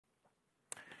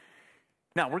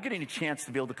Now, we're getting a chance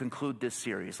to be able to conclude this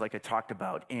series, like I talked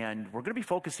about, and we're going to be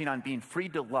focusing on being free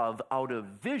to love out of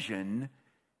vision,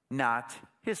 not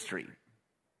history.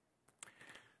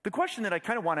 The question that I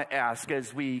kind of want to ask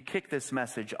as we kick this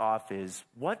message off is,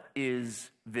 what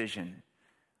is vision?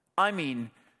 I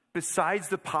mean, besides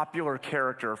the popular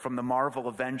character from the Marvel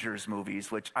Avengers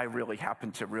movies, which I really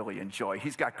happen to really enjoy.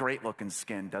 He's got great looking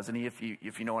skin, doesn't he, if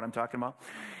you know what I'm talking about?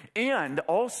 And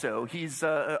also, he's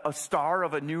a star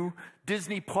of a new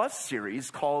Disney Plus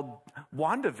series called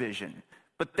WandaVision.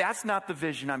 But that's not the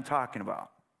vision I'm talking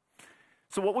about.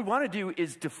 So what we want to do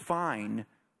is define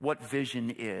what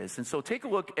vision is. And so take a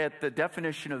look at the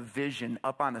definition of vision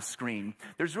up on the screen.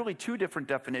 There's really two different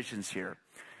definitions here.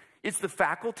 It's the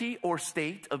faculty or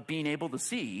state of being able to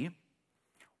see,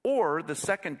 or the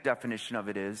second definition of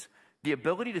it is the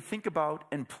ability to think about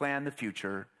and plan the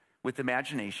future with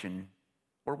imagination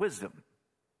or wisdom.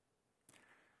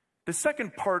 The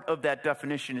second part of that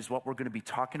definition is what we're going to be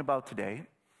talking about today.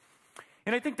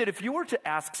 And I think that if you were to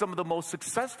ask some of the most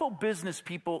successful business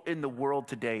people in the world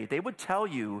today, they would tell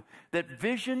you that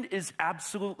vision is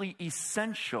absolutely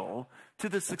essential to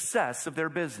the success of their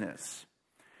business.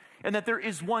 And that there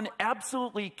is one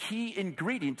absolutely key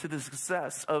ingredient to the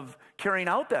success of carrying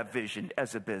out that vision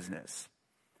as a business.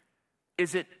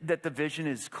 Is it that the vision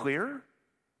is clear?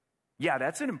 Yeah,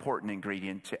 that's an important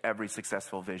ingredient to every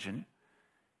successful vision.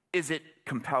 Is it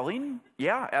compelling?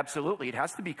 Yeah, absolutely. It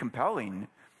has to be compelling.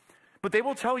 But they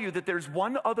will tell you that there's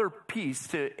one other piece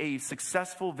to a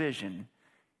successful vision,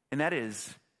 and that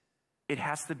is, it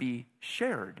has to be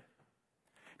shared.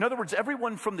 In other words,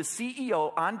 everyone from the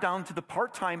CEO on down to the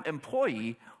part-time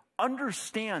employee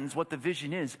understands what the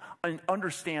vision is and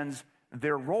understands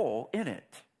their role in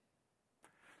it.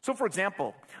 So for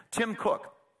example, Tim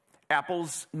Cook,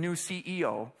 Apple's new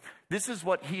CEO, this is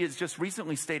what he has just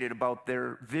recently stated about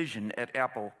their vision at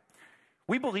Apple.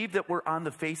 We believe that we're on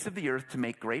the face of the earth to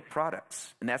make great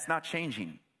products, and that's not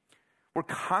changing. We're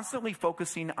constantly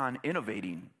focusing on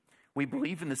innovating. We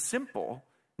believe in the simple,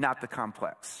 not the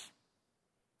complex.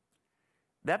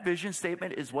 That vision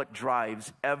statement is what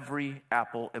drives every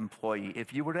Apple employee.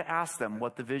 If you were to ask them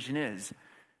what the vision is,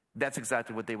 that's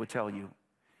exactly what they would tell you.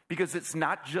 Because it's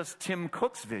not just Tim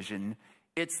Cook's vision,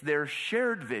 it's their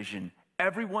shared vision.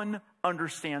 Everyone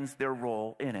understands their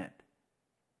role in it.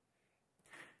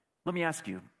 Let me ask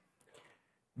you,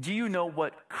 do you know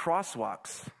what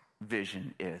CrossWalk's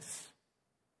vision is?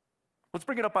 Let's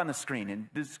bring it up on the screen, and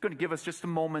this is going to give us just a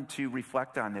moment to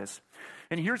reflect on this.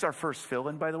 And here's our first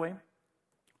fill-in, by the way.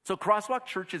 So CrossWalk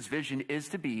Church's vision is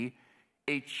to be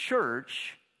a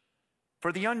church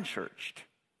for the unchurched.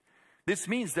 This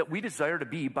means that we desire to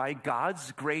be, by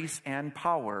God's grace and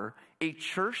power, a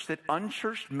church that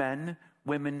unchurched men,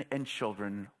 women, and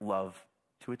children love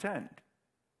to attend.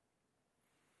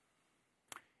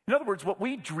 In other words, what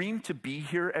we dream to be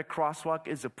here at CrossWalk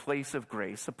is a place of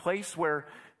grace, a place where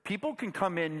people can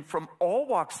come in from all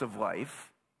walks of life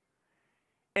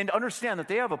and understand that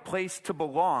they have a place to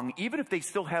belong, even if they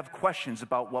still have questions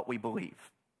about what we believe.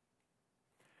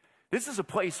 This is a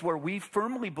place where we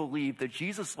firmly believe that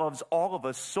Jesus loves all of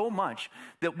us so much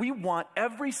that we want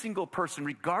every single person,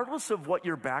 regardless of what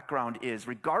your background is,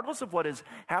 regardless of what has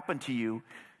happened to you,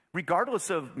 regardless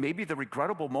of maybe the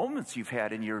regrettable moments you've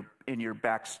had in your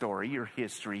backstory, your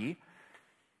history,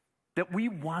 that we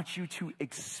want you to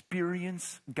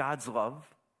experience God's love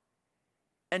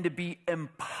and to be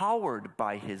empowered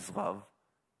by his love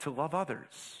to love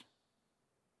others.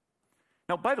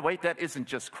 Now, by the way, that isn't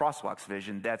just CrossWalk's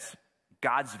vision, that's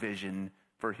God's vision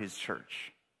for his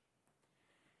church.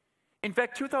 In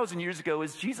fact, 2,000 years ago,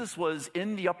 as Jesus was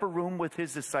in the upper room with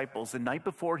his disciples the night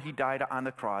before he died on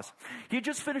the cross, he had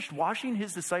just finished washing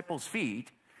his disciples'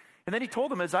 feet. And then he told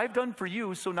them, as I've done for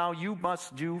you, so now you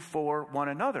must do for one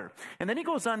another. And then he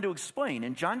goes on to explain.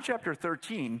 In John chapter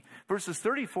 13, verses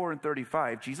 34 and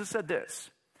 35, Jesus said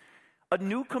this, "A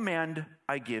new command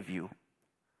I give you,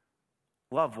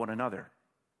 love one another.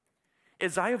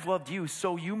 As I have loved you,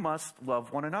 so you must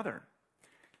love one another.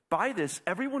 By this,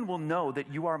 everyone will know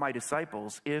that you are my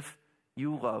disciples if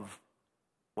you love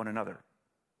one another."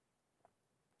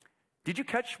 Did you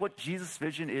catch what Jesus'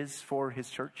 vision is for his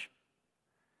church?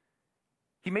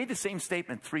 He made the same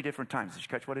statement 3 different times. Did you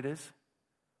catch what it is?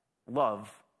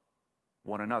 Love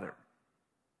one another.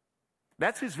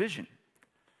 That's his vision.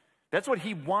 That's what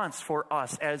he wants for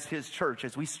us as his church,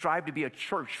 as we strive to be a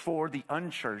church for the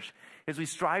unchurched, as we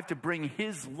strive to bring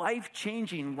his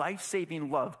life-changing, life-saving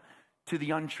love to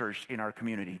the unchurched in our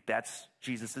community. That's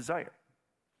Jesus' desire.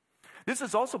 This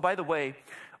is also, by the way,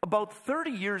 about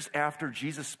 30 years after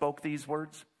Jesus spoke these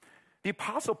words, The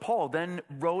Apostle Paul then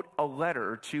wrote a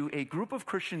letter to a group of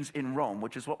Christians in Rome,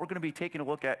 which is what we're going to be taking a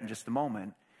look at in just a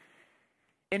moment.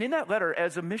 And in that letter,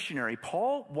 as a missionary,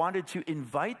 Paul wanted to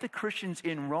invite the Christians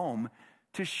in Rome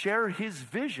to share his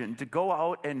vision to go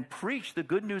out and preach the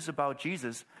good news about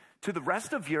Jesus to the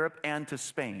rest of Europe and to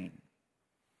Spain.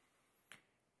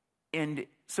 And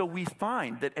so we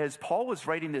find that as Paul was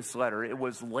writing this letter, it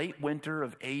was late winter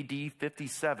of AD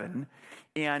 57,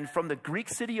 and from the Greek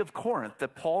city of Corinth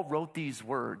that Paul wrote these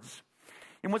words.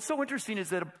 And what's so interesting is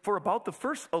that for about the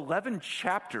first 11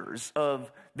 chapters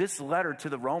of this letter to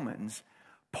the Romans,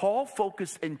 Paul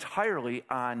focused entirely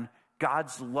on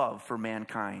God's love for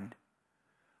mankind.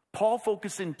 Paul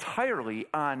focused entirely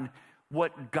on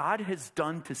what God has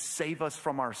done to save us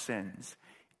from our sins.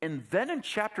 And then in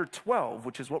chapter 12,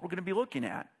 which is what we're going to be looking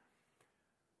at,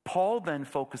 Paul then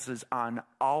focuses on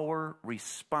our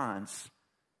response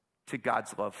to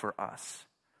God's love for us,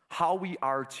 how we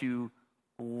are to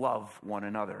love one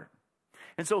another.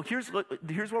 And so here's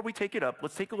where we take it up.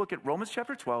 Let's take a look at Romans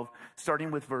chapter 12, starting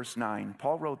with verse 9.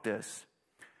 Paul wrote this: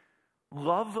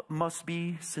 "Love must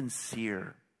be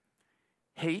sincere.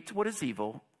 Hate what is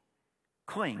evil.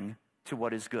 Cling to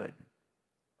what is good."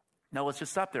 Now let's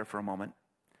just stop there for a moment.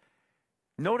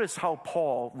 Notice how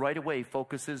Paul right away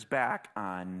focuses back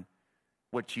on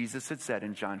what Jesus had said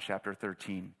in John chapter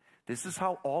 13. This is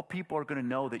how all people are going to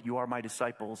know that you are my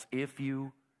disciples, if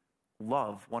you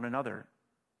love one another.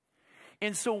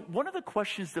 And so one of the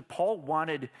questions that Paul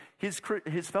wanted his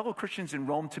fellow Christians in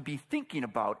Rome to be thinking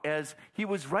about as he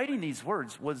was writing these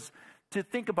words was to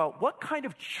think about, what kind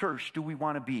of church do we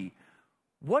want to be?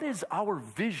 What is our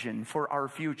vision for our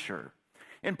future?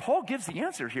 And Paul gives the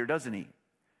answer here, doesn't he?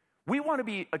 We want to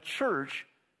be a church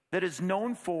that is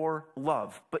known for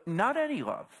love, but not any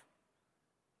love,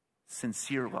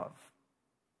 sincere love.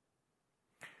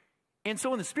 And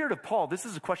so in the spirit of Paul, this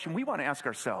is a question we want to ask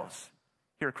ourselves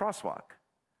here at CrossWalk.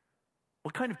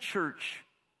 What kind of church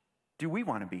do we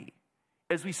want to be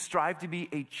as we strive to be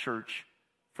a church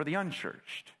for the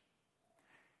unchurched?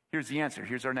 Here's the answer.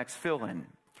 Here's our next fill-in.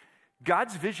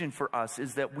 God's vision for us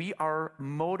is that we are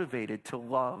motivated to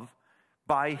love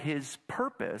by his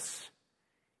purpose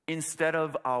instead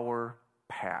of our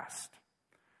past.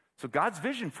 So God's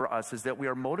vision for us is that we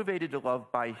are motivated to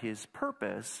love by his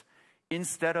purpose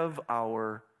instead of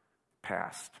our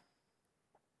past.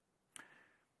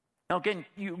 Now again,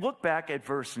 you look back at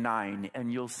verse 9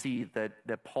 and you'll see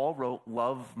that Paul wrote,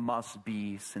 "Love must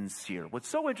be sincere." What's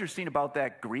so interesting about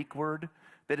that Greek word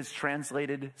that is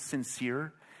translated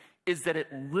sincere is that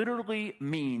it literally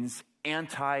means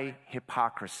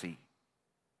anti-hypocrisy.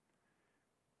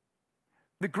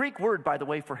 The Greek word, by the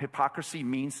way, for hypocrisy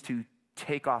means to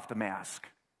take off the mask.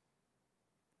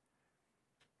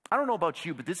 I don't know about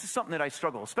you, but this is something that I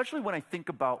struggle, especially when I think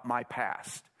about my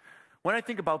past. When I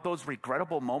think about those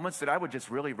regrettable moments that I would just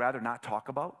really rather not talk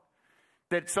about,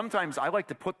 that sometimes I like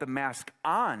to put the mask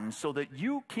on so that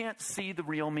you can't see the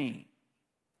real me.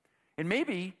 And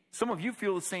maybe some of you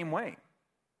feel the same way.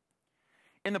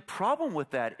 And the problem with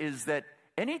that is that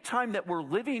anytime that we're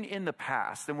living in the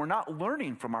past and we're not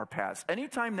learning from our past,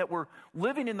 anytime that we're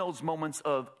living in those moments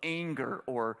of anger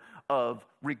or of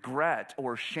regret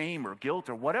or shame or guilt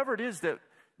or whatever it is that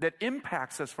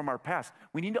impacts us from our past,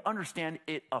 we need to understand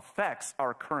it affects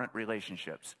our current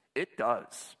relationships. It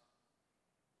does.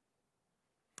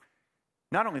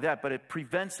 Not only that, but it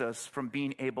prevents us from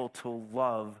being able to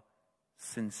love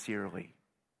sincerely.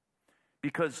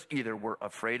 Because either we're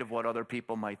afraid of what other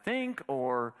people might think,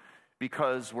 or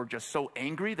because we're just so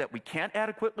angry that we can't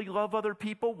adequately love other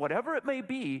people. Whatever it may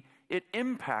be, it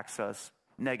impacts us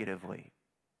negatively.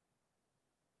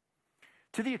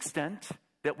 To the extent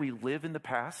that we live in the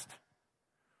past,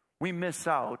 we miss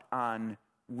out on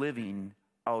living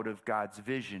out of God's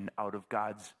vision, out of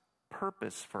God's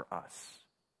purpose for us.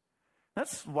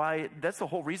 That's the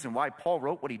whole reason why Paul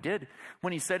wrote what he did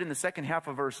when he said in the second half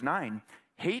of verse 9,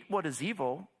 "Hate what is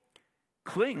evil,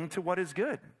 cling to what is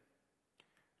good."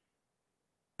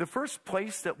 The first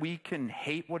place that we can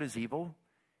hate what is evil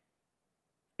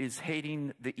is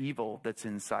hating the evil that's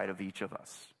inside of each of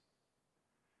us.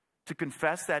 To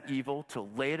confess that evil, to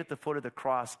lay it at the foot of the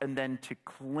cross, and then to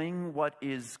cling what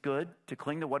is good, to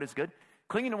cling to what is good.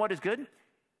 Clinging to what is good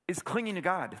is clinging to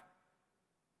God.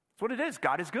 That's what it is.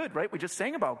 God is good, right? We just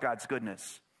sang about God's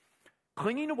goodness.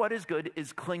 Clinging to what is good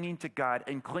is clinging to God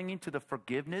and clinging to the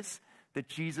forgiveness that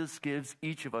Jesus gives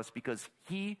each of us because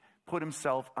he put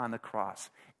himself on the cross.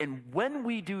 And when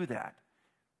we do that,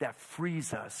 that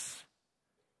frees us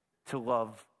to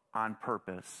love on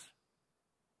purpose,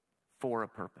 for a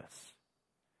purpose.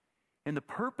 And the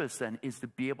purpose then is to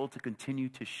be able to continue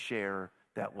to share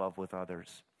that love with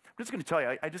others. I'm just going to tell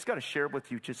you, I just got to share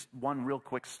with you just one real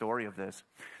quick story of this.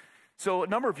 So a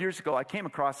number of years ago, I came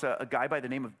across a guy by the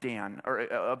name of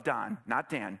Don, not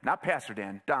Dan, not Pastor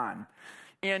Dan, Don.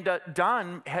 And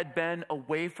Don had been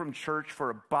away from church for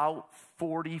about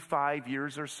 45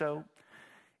 years or so.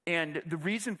 And the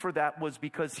reason for that was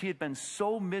because he had been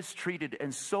so mistreated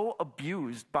and so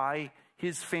abused by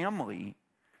his family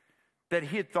that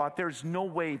he had thought, there's no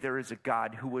way there is a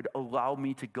God who would allow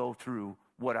me to go through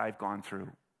what I've gone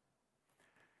through.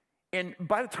 And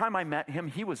by the time I met him,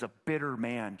 he was a bitter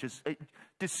man, just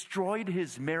destroyed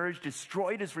his marriage,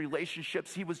 destroyed his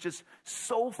relationships. He was just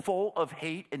so full of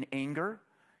hate and anger.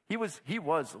 He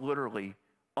was literally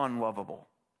unlovable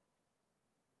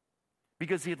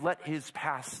because he had let his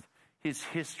past, his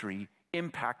history,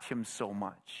 impact him so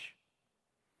much.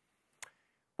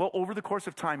 Well, over the course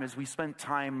of time, as we spent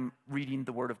time reading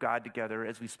the Word of God together,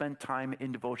 as we spent time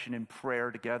in devotion and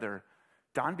prayer together,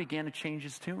 Don began to change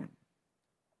his tune.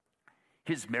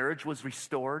 His marriage was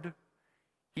restored.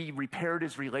 He repaired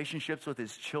his relationships with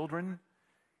his children.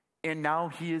 And now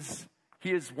he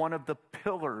is one of the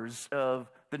pillars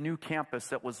of the new campus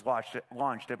that was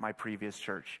launched at my previous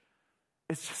church.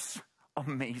 It's just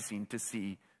amazing to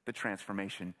see the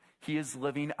transformation. He is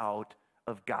living out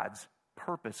of God's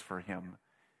purpose for him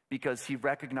because he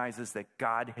recognizes that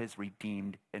God has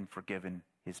redeemed and forgiven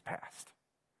his past.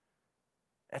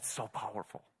 That's so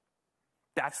powerful.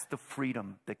 That's the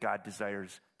freedom that God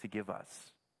desires to give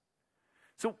us.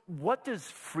 So what does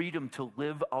freedom to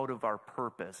live out of our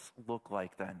purpose look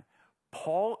like then?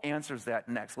 Paul answers that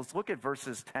next. Let's look at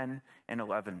verses 10 and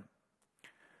 11.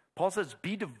 Paul says,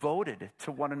 be devoted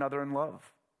to one another in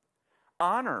love.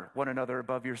 Honor one another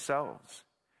above yourselves.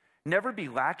 Never be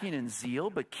lacking in zeal,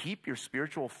 but keep your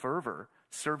spiritual fervor,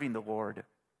 serving the Lord.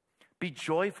 Be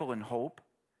joyful in hope,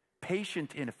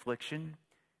 patient in affliction,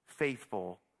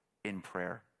 faithful in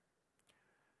prayer.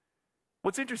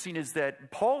 What's interesting is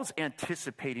that Paul's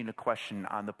anticipating a question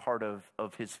on the part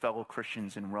of his fellow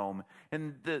Christians in Rome.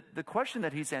 And the question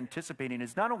that he's anticipating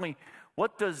is not only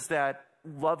what does that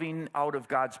loving out of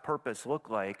God's purpose look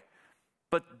like,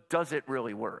 but does it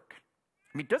really work?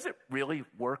 I mean, does it really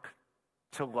work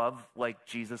to love like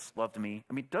Jesus loved me?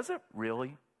 I mean, does it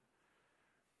really?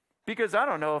 Because I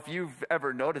don't know if you've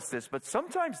ever noticed this, but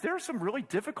sometimes there are some really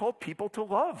difficult people to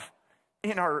love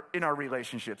in our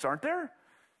relationships, aren't there?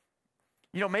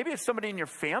 You know, maybe it's somebody in your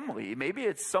family. Maybe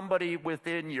it's somebody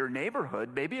within your neighborhood.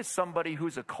 Maybe it's somebody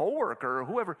who's a coworker or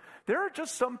whoever. There are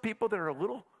just some people that are a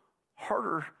little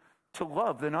harder to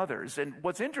love than others. And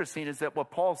what's interesting is that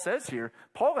what Paul says here,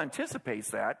 Paul anticipates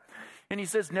that. And he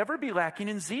says, never be lacking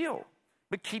in zeal,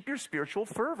 but keep your spiritual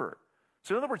fervor.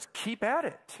 So in other words, keep at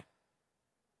it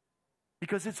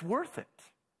because it's worth it.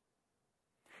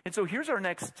 And so here's our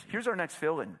next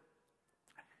fill-in.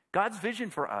 God's vision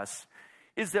for us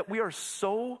is that we are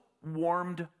so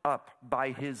warmed up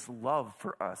by his love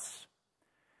for us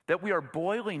that we are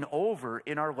boiling over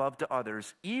in our love to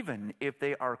others, even if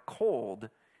they are cold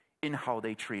in how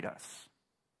they treat us.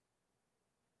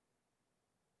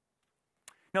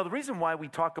 Now, the reason why we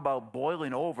talk about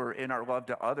boiling over in our love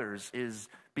to others is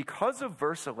because of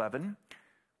verse 11.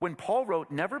 When Paul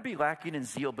wrote, never be lacking in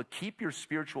zeal, but keep your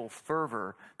spiritual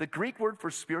fervor, the Greek word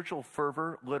for spiritual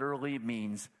fervor literally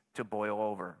means to boil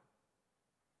over.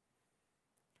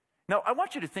 Now, I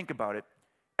want you to think about it.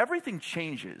 Everything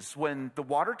changes when the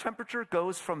water temperature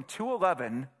goes from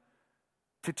 211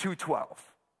 to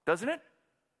 212, doesn't it?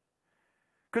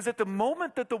 Because at the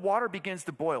moment that the water begins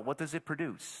to boil, what does it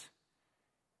produce?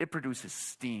 It produces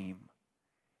steam.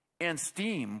 And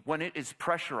steam, when it is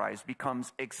pressurized,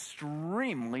 becomes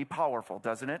extremely powerful,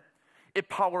 doesn't it? It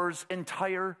powers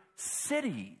entire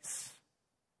cities.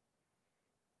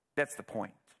 That's the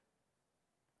point.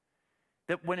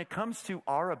 That when it comes to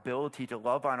our ability to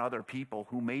love on other people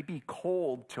who may be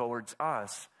cold towards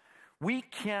us, we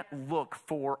can't look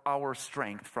for our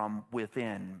strength from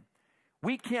within.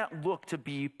 We can't look to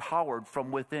be powered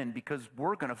from within because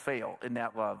we're going to fail in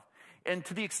that love. And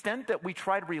to the extent that we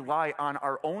try to rely on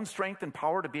our own strength and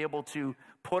power to be able to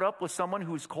put up with someone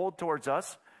who's cold towards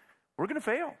us, we're going to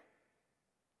fail.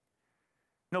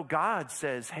 No, God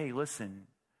says, hey, listen,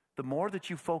 the more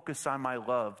that you focus on my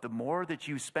love, the more that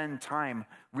you spend time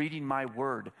reading my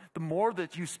word, the more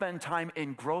that you spend time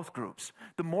in growth groups,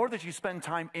 the more that you spend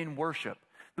time in worship,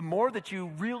 the more that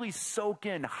you really soak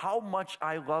in how much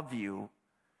I love you,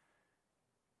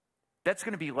 that's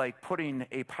going to be like putting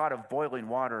a pot of boiling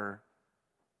water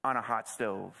on a hot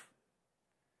stove.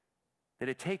 That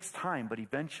it takes time, but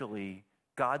eventually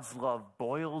God's love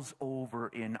boils over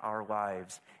in our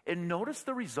lives. And notice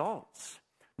the results.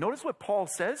 Notice what Paul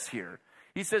says here.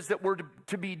 He says that we're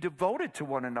to be devoted to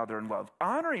one another in love,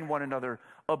 honoring one another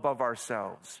above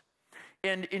ourselves.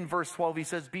 And in verse 12, he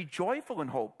says, be joyful in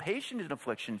hope, patient in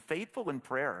affliction, faithful in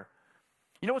prayer.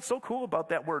 You know what's so cool about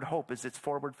that word hope is it's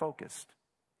forward focused.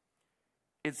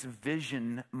 It's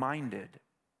vision minded.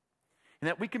 And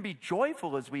that we can be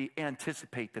joyful as we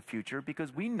anticipate the future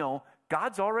because we know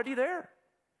God's already there.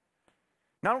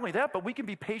 Not only that, but we can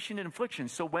be patient in affliction.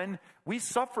 So when we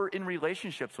suffer in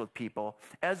relationships with people,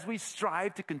 as we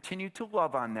strive to continue to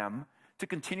love on them, to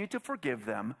continue to forgive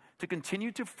them, to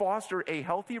continue to foster a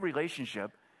healthy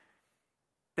relationship,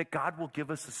 that God will give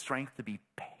us the strength to be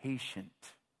patient,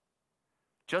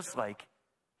 just like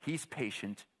he's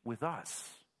patient with us.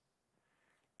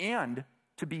 And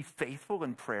to be faithful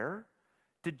in prayer,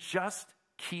 to just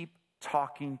keep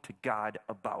talking to God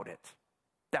about it.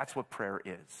 That's what prayer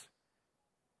is.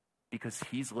 Because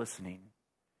he's listening,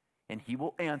 and he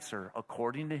will answer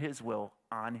according to his will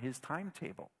on his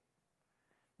timetable.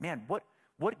 Man,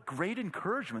 what great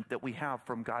encouragement that we have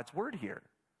from God's word here.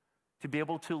 To be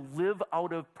able to live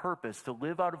out of purpose, to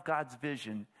live out of God's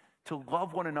vision, to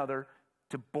love one another,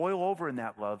 to boil over in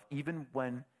that love, even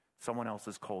when someone else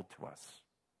is cold to us.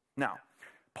 Now,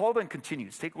 Paul then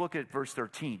continues. Take a look at verse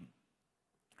 13.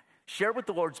 Share with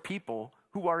the Lord's people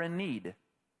who are in need.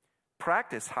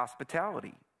 Practice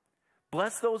hospitality.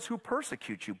 Bless those who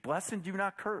persecute you. Bless and do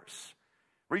not curse.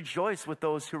 Rejoice with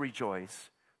those who rejoice.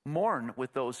 Mourn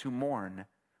with those who mourn.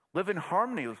 Live in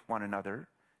harmony with one another.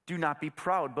 Do not be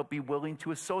proud, but be willing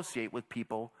to associate with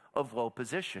people of low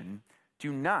position.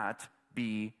 Do not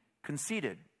be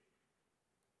conceited.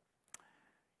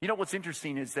 You know what's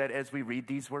interesting is that as we read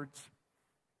these words,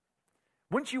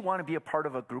 wouldn't you want to be a part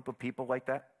of a group of people like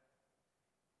that?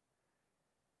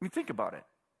 I mean, think about it.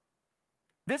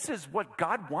 This is what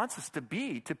God wants us to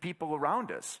be to people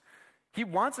around us. He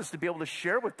wants us to be able to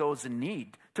share with those in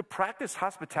need, to practice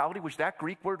hospitality, which that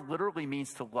Greek word literally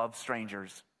means to love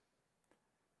strangers.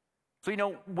 So, you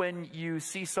know, when you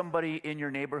see somebody in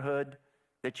your neighborhood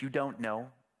that you don't know,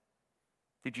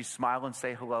 did you smile and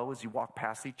say hello as you walk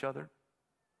past each other?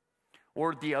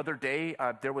 Or the other day,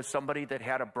 there was somebody that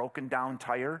had a broken down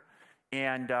tire,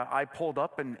 and I pulled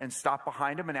up and stopped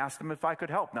behind him and asked him if I could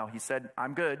help. Now, he said,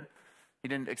 I'm good. He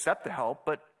didn't accept the help,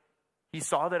 but he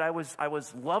saw that I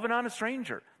was loving on a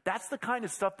stranger. That's the kind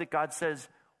of stuff that God says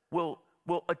will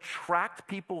attract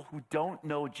people who don't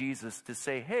know Jesus to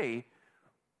say, hey,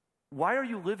 why are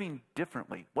you living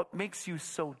differently? What makes you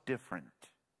so different?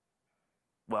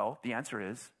 Well, the answer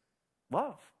is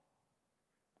love.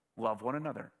 Love one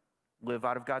another. Live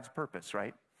out of God's purpose,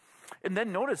 right? And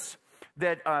then notice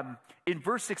that in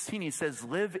verse 16, he says,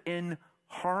 live in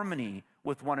harmony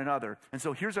with one another. And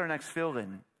so here's our next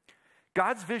fill-in.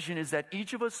 God's vision is that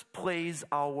each of us plays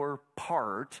our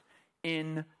part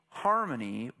in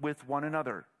harmony with one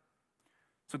another.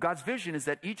 So God's vision is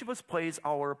that each of us plays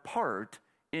our part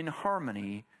in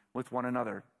harmony with one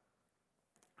another.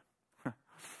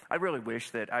 I really wish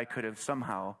that I could have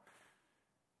somehow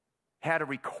had a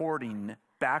recording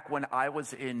back when I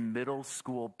was in middle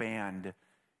school band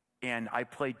and I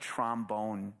played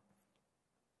trombone.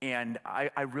 And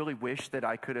I really wish that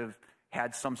I could have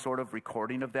had some sort of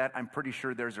recording of that. I'm pretty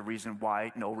sure there's a reason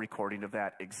why no recording of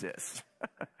that exists.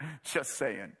 Just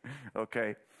saying,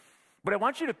 okay? But I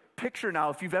want you to picture now,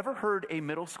 if you've ever heard a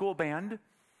middle school band,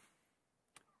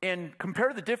 and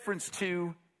compare the difference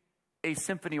to a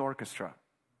symphony orchestra.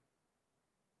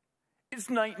 It's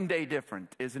night and day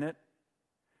different, isn't it?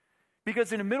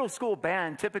 Because in a middle school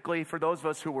band, typically for those of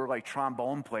us who were like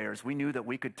trombone players, we knew that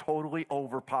we could totally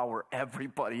overpower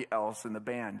everybody else in the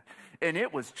band. And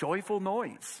it was joyful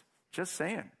noise, just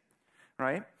saying,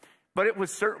 right? But it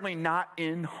was certainly not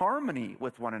in harmony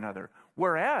with one another.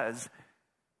 Whereas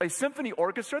a symphony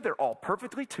orchestra, they're all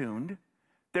perfectly tuned.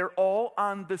 They're all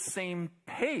on the same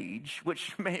page,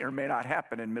 which may or may not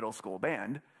happen in middle school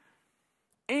band.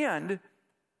 And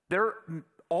they're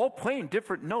all playing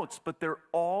different notes, but they're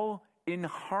all in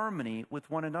harmony with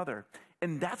one another.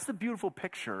 And that's the beautiful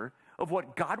picture of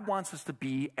what God wants us to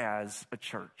be as a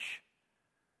church.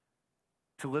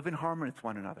 To live in harmony with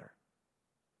one another.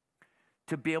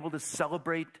 To be able to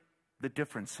celebrate the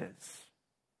differences.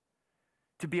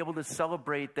 To be able to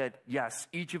celebrate that, yes,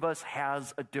 each of us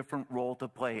has a different role to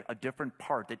play, a different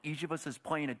part, that each of us is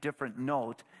playing a different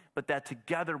note, but that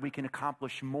together we can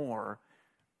accomplish more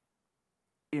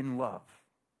in love.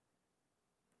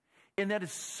 And that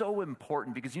is so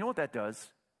important because you know what that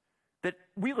does? That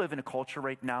we live in a culture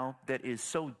right now that is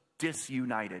so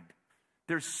disunited.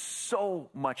 There's so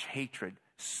much hatred,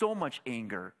 so much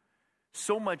anger,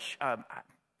 so much,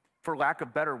 for lack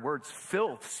of better words,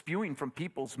 filth spewing from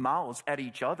people's mouths at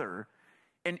each other.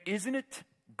 And isn't it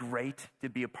great to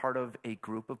be a part of a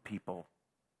group of people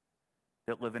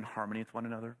that live in harmony with one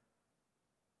another?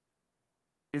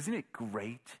 Isn't it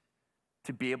great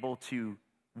to be able to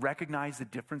recognize the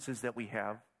differences that we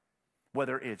have,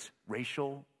 whether it's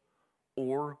racial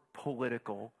or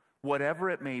political, whatever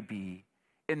it may be,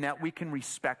 and that we can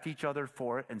respect each other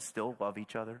for it and still love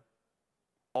each other?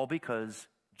 All because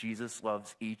Jesus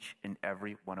loves each and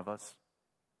every one of us.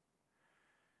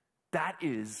 That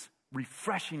is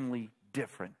refreshingly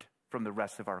different from the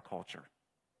rest of our culture.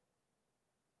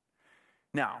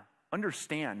 Now,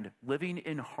 understand, living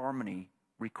in harmony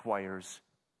requires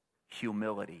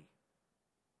humility.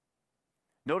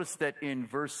 Notice that in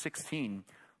verse 16,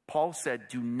 Paul said,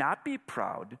 "Do not be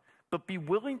proud, but be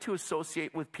willing to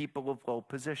associate with people of low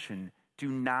position.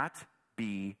 Do not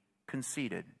be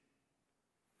conceited."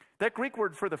 That Greek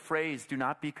word for the phrase, "do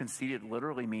not be conceited,"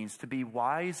 literally means to be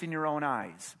wise in your own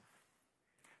eyes.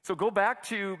 So go back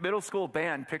to middle school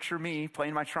band. Picture me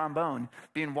playing my trombone,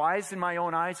 being wise in my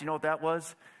own eyes. You know what that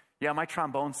was? Yeah, my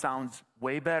trombone sounds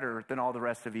way better than all the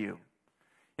rest of you.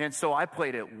 And so I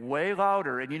played it way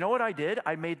louder. And you know what I did?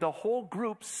 I made the whole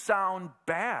group sound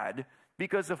bad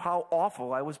because of how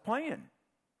awful I was playing.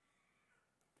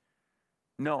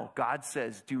 No, God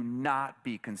says, do not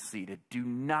be conceited. Do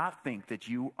not think that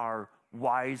you are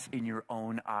wise in your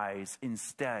own eyes.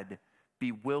 Instead,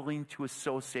 be willing to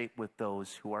associate with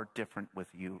those who are different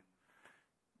with you.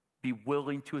 Be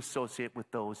willing to associate with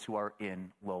those who are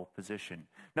in low position.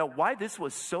 Now, why this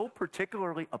was so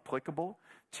particularly applicable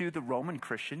to the Roman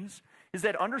Christians is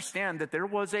that understand that there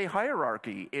was a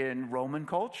hierarchy in Roman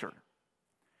culture.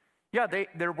 Yeah,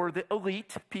 there were the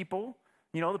elite people,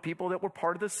 the people that were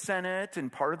part of the Senate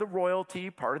and part of the royalty,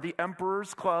 part of the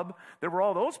emperor's club. There were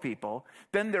all those people.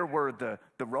 Then there were the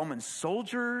Roman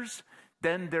soldiers.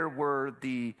 Then there were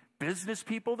the business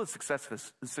people, the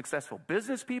successful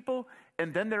business people,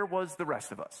 and then there was the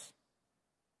rest of us.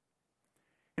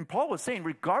 And Paul was saying,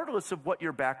 regardless of what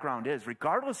your background is,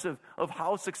 regardless of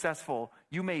how successful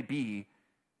you may be,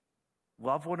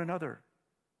 love one another.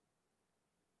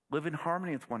 Live in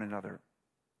harmony with one another.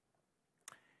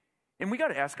 And we got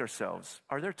to ask ourselves,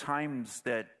 are there times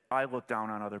that I look down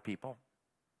on other people?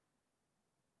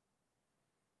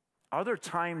 Are there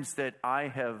times that I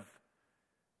have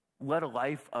led a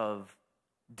life of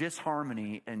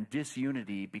disharmony and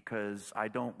disunity because I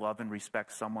don't love and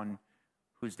respect someone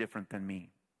who's different than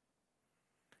me?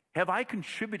 Have I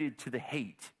contributed to the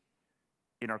hate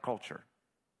in our culture?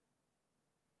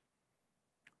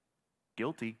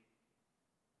 Guilty.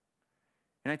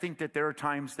 And I think that there are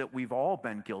times that we've all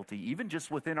been guilty, even just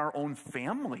within our own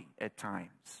family at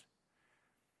times.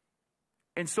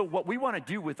 And so what we want to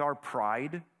do with our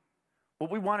pride,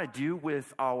 what we want to do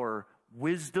with our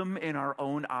wisdom in our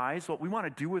own eyes, what we want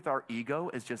to do with our ego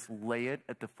is just lay it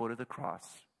at the foot of the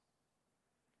cross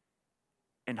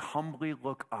and humbly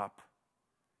look up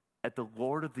at the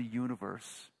Lord of the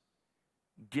universe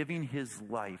giving his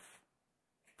life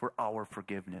for our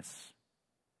forgiveness.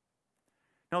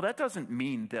 Now, that doesn't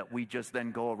mean that we just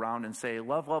then go around and say,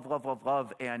 love, love, love, love,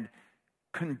 love, and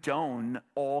condone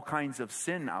all kinds of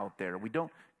sin out there. We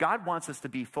don't. God wants us to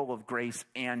be full of grace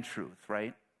and truth,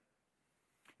 right?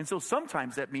 And so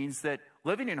sometimes that means that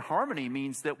living in harmony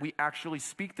means that we actually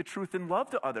speak the truth in love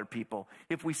to other people.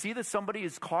 If we see that somebody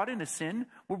is caught in a sin,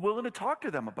 we're willing to talk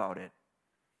to them about it.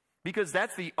 Because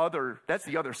that's the other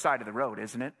side of the road,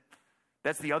 isn't it?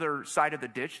 That's the other side of the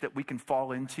ditch that we can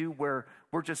fall into, where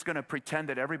we're just going to pretend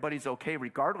that everybody's okay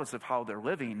regardless of how they're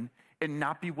living and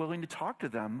not be willing to talk to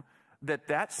them,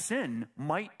 that sin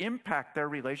might impact their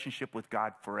relationship with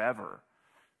God forever.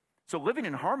 So living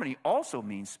in harmony also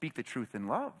means speak the truth in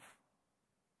love.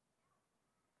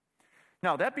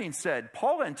 Now, that being said,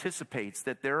 Paul anticipates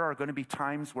that there are going to be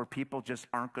times where people just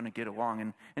aren't going to get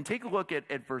along. And take a look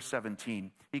at verse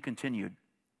 17. He continued,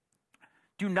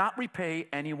 "Do not repay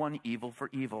anyone evil for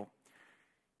evil.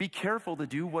 Be careful to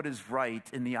do what is right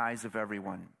in the eyes of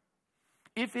everyone.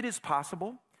 If it is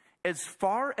possible, as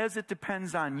far as it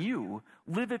depends on you,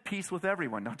 live at peace with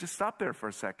everyone." Now, just stop there for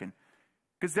a second.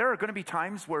 Because there are going to be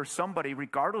times where somebody,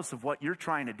 regardless of what you're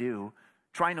trying to do,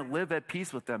 trying to live at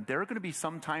peace with them, there are going to be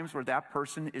some times where that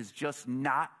person is just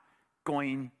not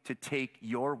going to take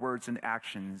your words and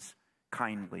actions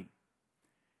kindly.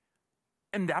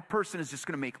 And that person is just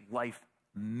going to make life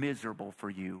miserable for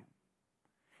you.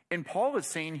 And Paul is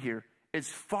saying here, as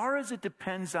far as it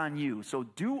depends on you, so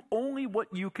do only what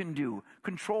you can do,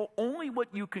 control only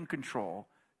what you can control,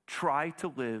 try to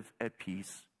live at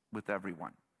peace with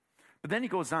everyone. But then he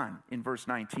goes on in verse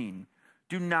 19,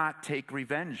 "Do not take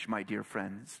revenge, my dear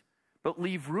friends, but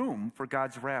leave room for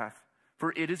God's wrath.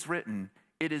 For it is written,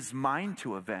 It is mine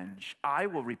to avenge. I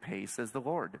will repay, says the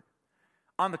Lord.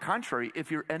 On the contrary, if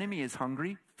your enemy is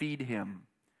hungry, feed him.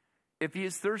 If he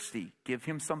is thirsty, give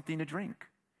him something to drink.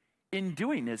 In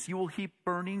doing this, you will heap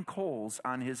burning coals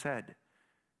on his head.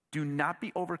 Do not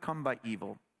be overcome by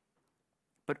evil,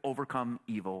 but overcome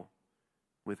evil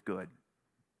with good.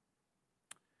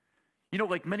 You know,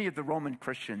 like many of the Roman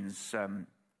Christians,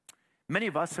 many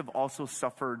of us have also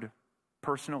suffered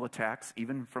personal attacks,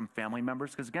 even from family members.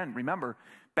 Because again, remember,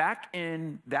 back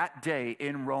in that day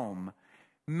in Rome,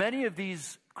 many of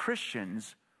these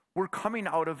Christians were coming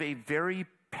out of a very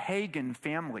pagan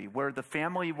family, where the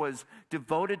family was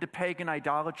devoted to pagan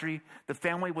idolatry. The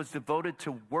family was devoted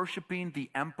to worshiping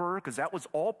the emperor, because that was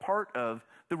all part of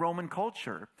the Roman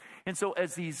culture. And so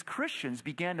as these Christians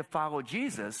began to follow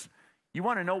Jesus, you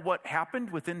want to know what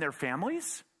happened within their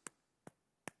families?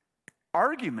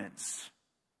 Arguments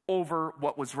over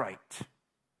what was right.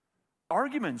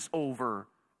 Arguments over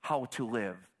how to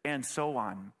live, and so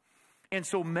on. And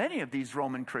so many of these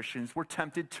Roman Christians were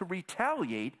tempted to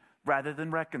retaliate rather than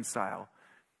reconcile.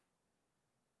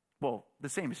 Well, the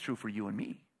same is true for you and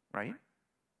me, right?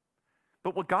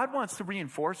 But what God wants to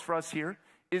reinforce for us here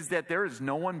is that there is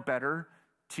no one better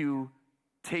to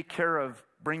take care of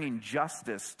bringing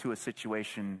justice to a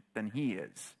situation than He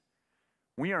is.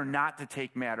 We are not to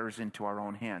take matters into our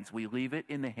own hands. We leave it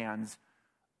in the hands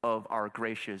of our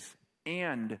gracious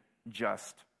and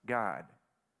just God.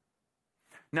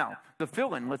 Now, the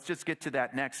fill-in, let's just get to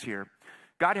that next here.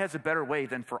 God has a better way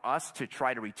than for us to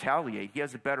try to retaliate. He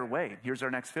has a better way. Here's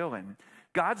our next fill-in.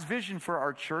 God's vision for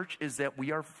our church is that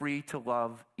we are free to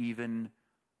love even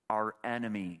our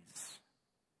enemies.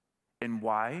 And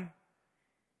why?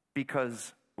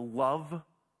 Because love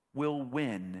will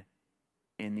win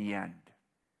in the end.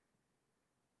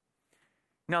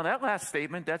 Now, that last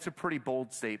statement, that's a pretty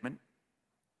bold statement.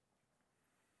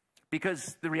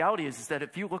 Because the reality is that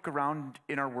if you look around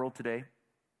in our world today,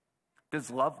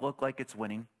 does love look like it's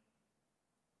winning?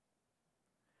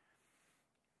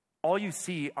 All you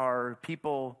see are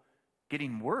people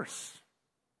getting worse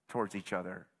towards each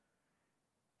other,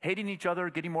 hating each other,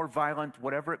 getting more violent,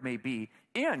 whatever it may be.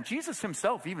 And Jesus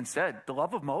himself even said, the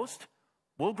love of most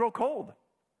will grow cold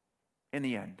in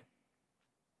the end.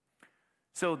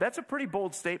 So that's a pretty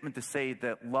bold statement to say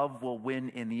that love will win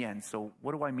in the end. So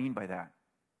what do I mean by that?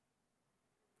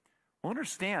 Well,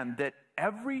 understand that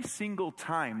every single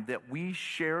time that we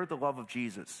share the love of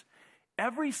Jesus,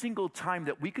 every single time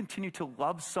that we continue to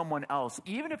love someone else,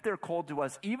 even if they're cold to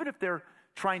us, even if they're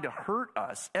trying to hurt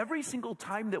us, every single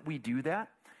time that we do that,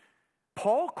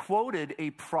 Paul quoted a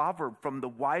proverb from the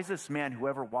wisest man who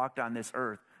ever walked on this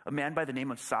earth, a man by the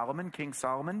name of Solomon, King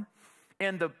Solomon.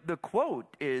 And the quote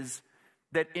is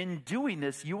that in doing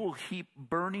this, you will heap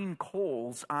burning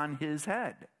coals on his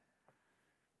head.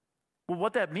 Well,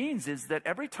 what that means is that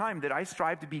every time that I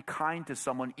strive to be kind to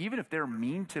someone, even if they're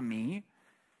mean to me,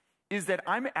 is that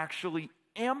I'm actually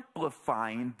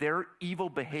amplifying their evil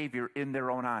behavior in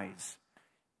their own eyes.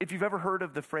 If you've ever heard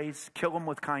of the phrase, kill them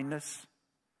with kindness,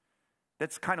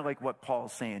 that's kind of like what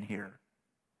Paul's saying here.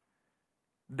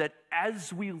 That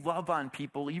as we love on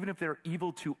people, even if they're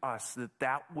evil to us,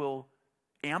 that will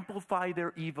amplify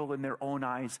their evil in their own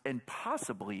eyes and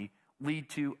possibly lead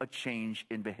to a change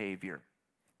in behavior.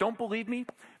 Don't believe me?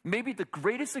 Maybe the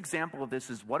greatest example of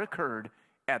this is what occurred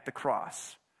at the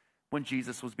cross when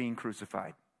Jesus was being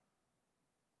crucified.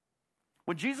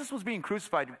 When Jesus was being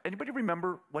crucified, anybody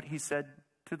remember what he said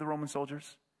to the Roman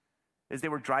soldiers as they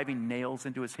were driving nails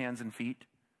into his hands and feet?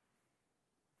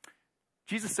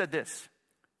 Jesus said this,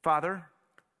 "Father,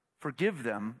 forgive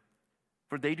them,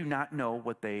 for they do not know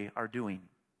what they are doing."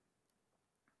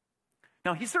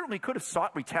 Now, he certainly could have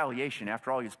sought retaliation.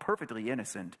 After all, he was perfectly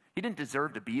innocent. He didn't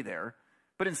deserve to be there.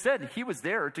 But instead, he was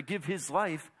there to give his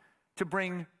life to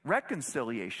bring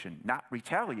reconciliation, not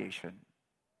retaliation.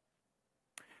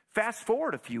 Fast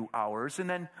forward a few hours, and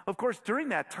then, of course, during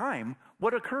that time,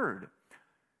 what occurred?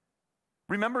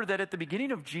 Remember that at the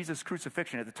beginning of Jesus'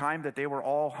 crucifixion, at the time that they were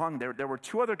all hung, there were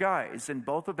two other guys, and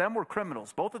both of them were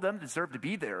criminals. Both of them deserved to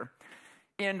be there.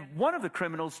 And one of the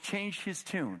criminals changed his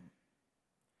tune.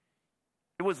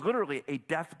 It was literally a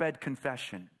deathbed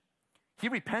confession. He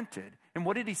repented. And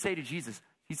what did he say to Jesus?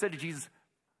 He said to Jesus,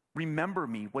 "Remember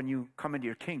me when you come into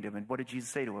your kingdom." And what did Jesus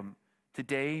say to him?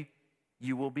 "Today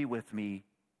you will be with me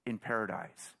in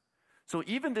paradise." So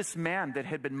even this man that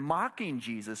had been mocking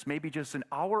Jesus maybe just an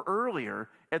hour earlier,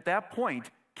 at that point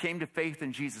came to faith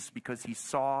in Jesus because he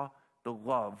saw the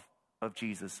love of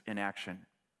Jesus in action.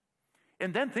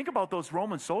 And then think about those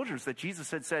Roman soldiers that Jesus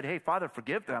had said, "Hey, Father,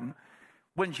 forgive them."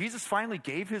 When Jesus finally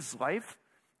gave his life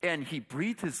and he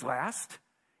breathed his last,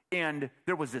 And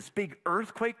there was this big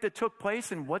earthquake that took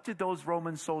place. And what did those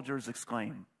Roman soldiers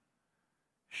exclaim?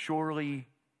 Surely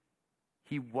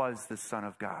he was the Son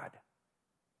of God.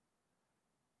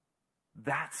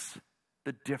 That's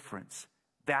the difference.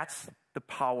 That's the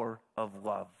power of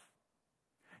love.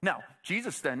 Now,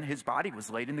 Jesus then, his body was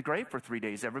laid in the grave for 3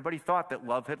 days. Everybody thought that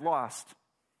love had lost.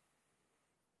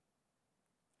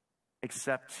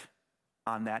 Except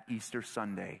on that Easter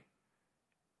Sunday,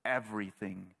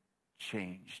 everything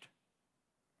changed.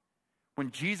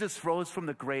 When Jesus rose from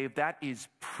the grave, that is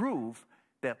proof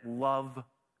that love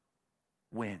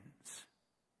wins.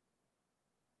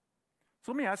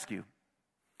 So let me ask you,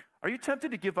 are you tempted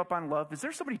to give up on love? Is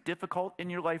there somebody difficult in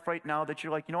your life right now that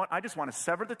you're like, you know what, I just want to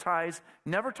sever the ties,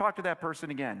 never talk to that person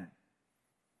again?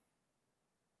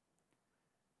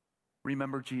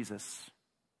 Remember Jesus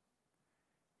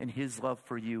and his love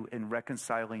for you in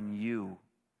reconciling you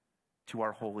to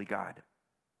our holy God.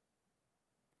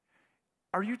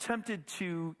 Are you tempted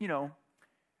to,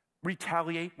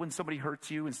 retaliate when somebody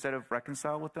hurts you instead of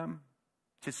reconcile with them?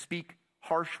 To speak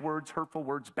harsh words, hurtful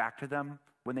words back to them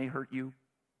when they hurt you?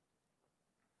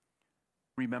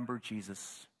 Remember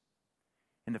Jesus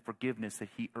and the forgiveness that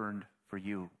he earned for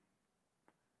you.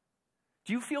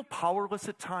 Do you feel powerless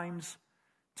at times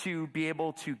to be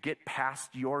able to get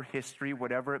past your history,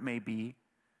 whatever it may be?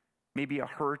 Maybe a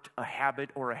hurt, a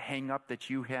habit, or a hang-up that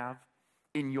you have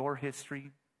in your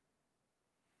history?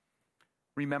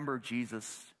 Remember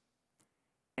Jesus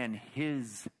and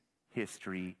his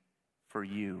history for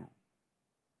you,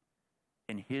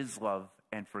 and his love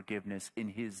and forgiveness in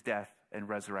his death and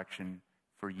resurrection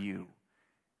for you.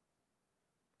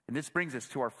 And this brings us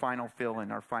to our final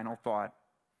fill-in, our final thought.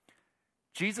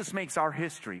 Jesus makes our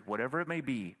history, whatever it may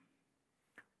be,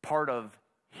 part of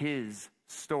his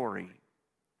story,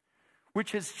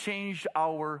 which has changed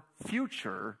our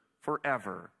future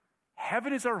forever.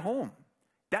 Heaven is our home.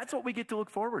 That's what we get to look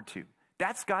forward to.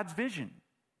 That's God's vision.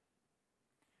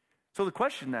 So the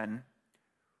question then,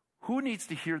 who needs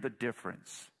to hear the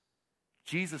difference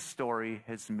Jesus' story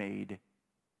has made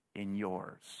in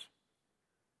yours?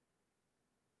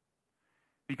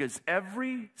 Because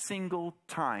every single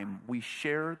time we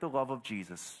share the love of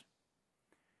Jesus,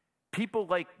 people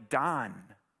like Don,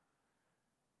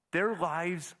 their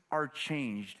lives are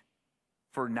changed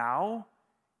for now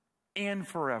and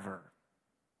forever.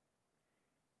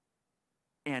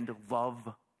 And love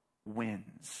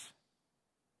wins.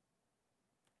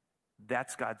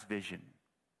 That's God's vision.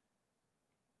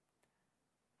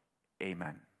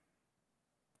 Amen.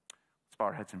 Let's bow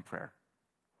our heads in prayer.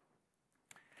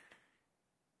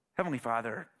 Heavenly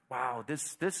Father, wow,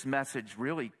 this message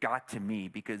really got to me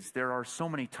because there are so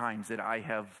many times that I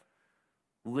have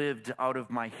lived out of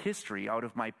my history, out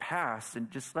of my past,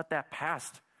 and just let that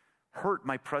past hurt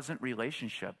my present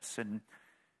relationships and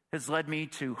has led me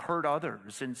to hurt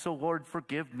others. And so, Lord,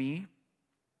 forgive me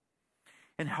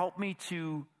and help me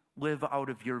to live out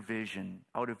of your vision,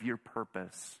 out of your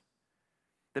purpose.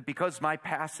 That because my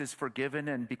past is forgiven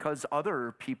and because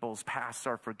other people's pasts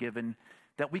are forgiven,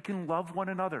 that we can love one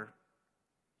another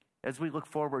as we look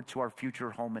forward to our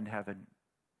future home in heaven.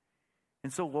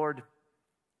 And so, Lord,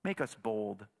 make us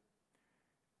bold.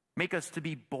 Make us to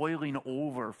be boiling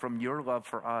over from your love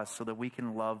for us so that we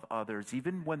can love others,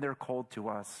 even when they're cold to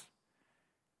us.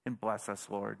 And bless us,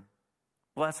 Lord.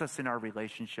 Bless us in our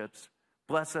relationships.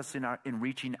 Bless us in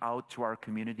reaching out to our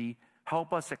community.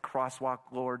 Help us at CrossWalk,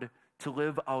 Lord, to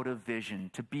live out of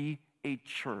vision, to be a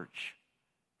church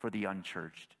for the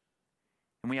unchurched.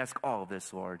 And we ask all of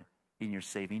this, Lord, in your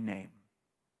saving name.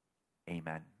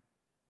 Amen.